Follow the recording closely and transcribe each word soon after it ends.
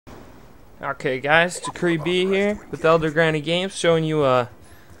Okay guys, Decree B here with Elder Granny Games, showing you an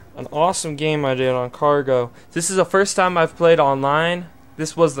awesome game I did on Cargo. This is the first time I've played online.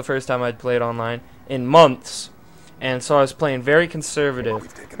 This was the first time I'd played online in months, and so I was playing very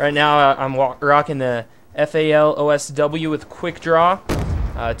conservative. Right now I'm rocking the FAL OSW with quick draw, 2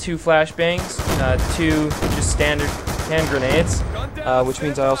 flashbangs, 2 just standard hand grenades, which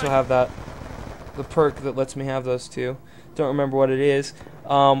means I also have the perk that lets me have those 2. Don't remember what it is.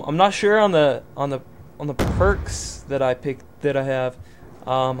 I'm not sure on the perks that I have.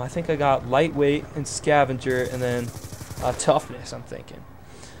 I think I got lightweight and scavenger, and then toughness. I'm thinking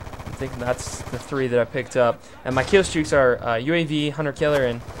that's the 3 that I picked up. And my kill streaks are UAV, hunter killer,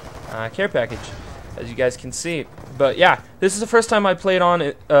 and care package, as you guys can see. But yeah, this is the first time I played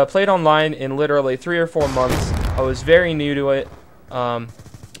online in literally 3 or 4 months. I was very new to it.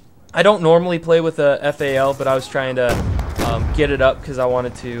 I don't normally play with a FAL, but I was trying to get it up because I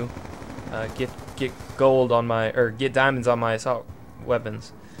wanted to get gold on my, or get diamonds on my assault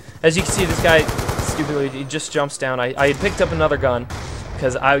weapons. As you can see, this guy stupidly, he just jumps down. I had picked up another gun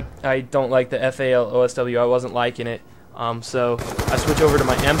because I don't like the FAL OSW. I wasn't liking it, so I switched over to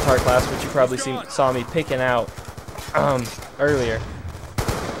my MTAR class, which you probably saw me picking out earlier.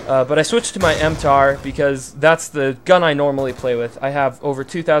 But I switched to my MTAR because that's the gun I normally play with. I have over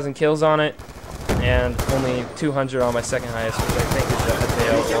 2,000 kills on it, and only 200 on my second highest, which I think is the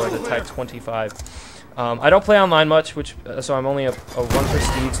FAL or the Type 25. I don't play online much, so I'm only a 1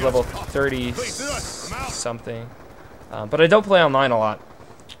 prestige, level 30 something. But I don't play online a lot.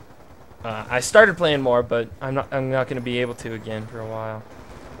 I started playing more, but I'm not going to be able to again for a while.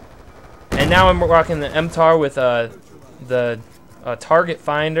 And now I'm rocking the MTAR with the target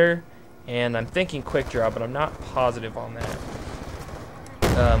finder, and I'm thinking quick draw, but I'm not positive on that.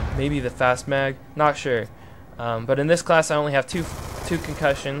 Maybe the fast mag, not sure. But in this class I only have two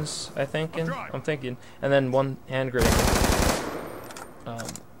concussions, I'm thinking, and then 1 hand grenade.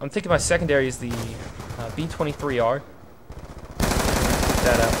 I'm thinking my secondary is the B23R. Pick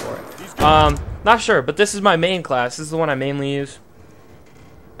that out for it. Not sure, but this is my main class. This is the one I mainly use.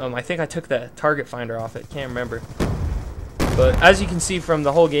 I think I took the target finder off it. Can't remember. But as you can see from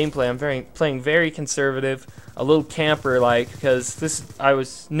the whole gameplay, I'm playing very conservative, a little camper-like, because I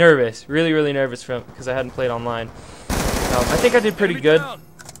was nervous, really nervous because I hadn't played online. I think I did pretty good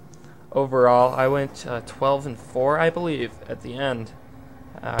overall. I went 12-4, I believe, at the end.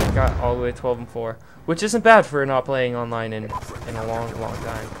 I got all the way 12-4, which isn't bad for not playing online in a long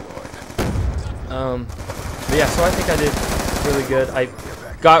time. But yeah, so I think I did really good. I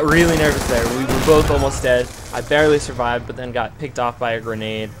got really nervous there. We were both almost dead. I barely survived, but then got picked off by a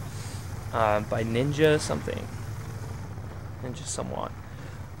grenade. By Ninja something. Ninja somewhat.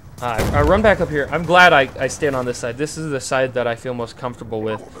 I run back up here. I'm glad I stayed on this side. This is the side that I feel most comfortable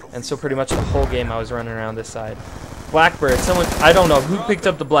with. And so pretty much the whole game I was running around this side. Blackbird. I don't know who picked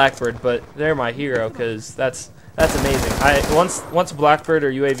up the Blackbird, but they're my hero because that's amazing. Once Blackbird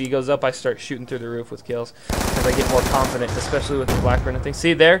or UAV goes up, I start shooting through the roof with kills because I get more confident, especially with the Blackbird and things.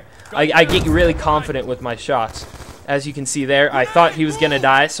 See there? I get really confident with my shots. As you can see there, I thought he was gonna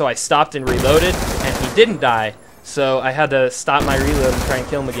die, so I stopped and reloaded, and he didn't die. So I had to stop my reload and try and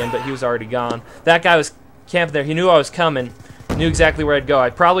kill him again, but he was already gone. That guy was camping there. He knew I was coming. Knew exactly where I'd go.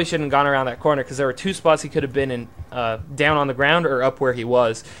 I probably shouldn't have gone around that corner because there were 2 spots he could have been in, down on the ground or up where he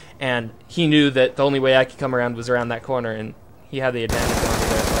was, and he knew that the only way I could come around was around that corner, and he had the advantage on me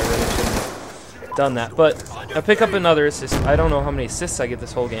there, so I really shouldn't have done that. But I pick up another assist. I don't know how many assists I get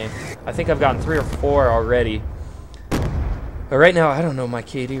this whole game. I think I've gotten 3 or 4 already. But right now, I don't know my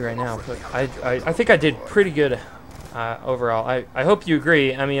KD right now, but I think I did pretty good overall. I hope you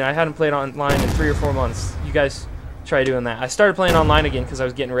agree. I mean, I hadn't played online in 3 or 4 months. You guys try doing that. I started playing online again because I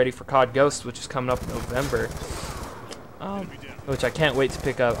was getting ready for COD Ghost, which is coming up in November, which I can't wait to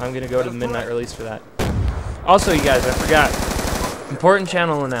pick up. I'm going to go to the midnight release for that. Also, you guys, I forgot. Important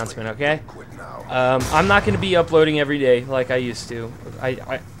channel announcement, okay? I'm not going to be uploading every day like I used to.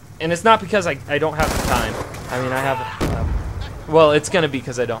 And it's not because I don't have the time. I mean, I have... well, it's going to be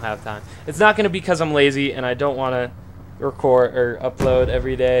because I don't have time. It's not going to be because I'm lazy and I don't want to record or upload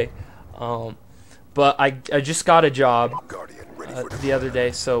every day. But I just got a job the other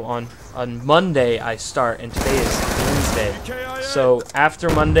day, so on Monday I start, and today is Wednesday. So after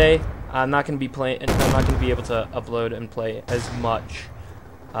Monday, I'm not going to be playing, and I'm not going to be able to upload and play as much.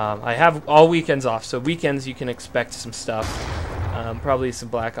 I have all weekends off, so weekends you can expect some stuff, probably some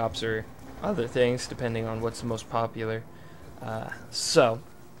Black Ops or other things, depending on what's the most popular. So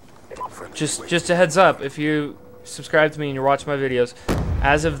just a heads up, if you subscribe to me and you watch my videos,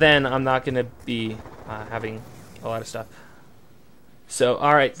 as of then I'm not going to be having a lot of stuff. So,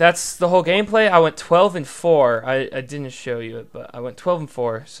 all right, that's the whole gameplay. I went 12-4. I didn't show you it, but I went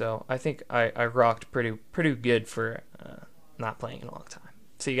 12-4. So I think I rocked pretty good for not playing in a long time.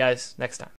 See you guys next time.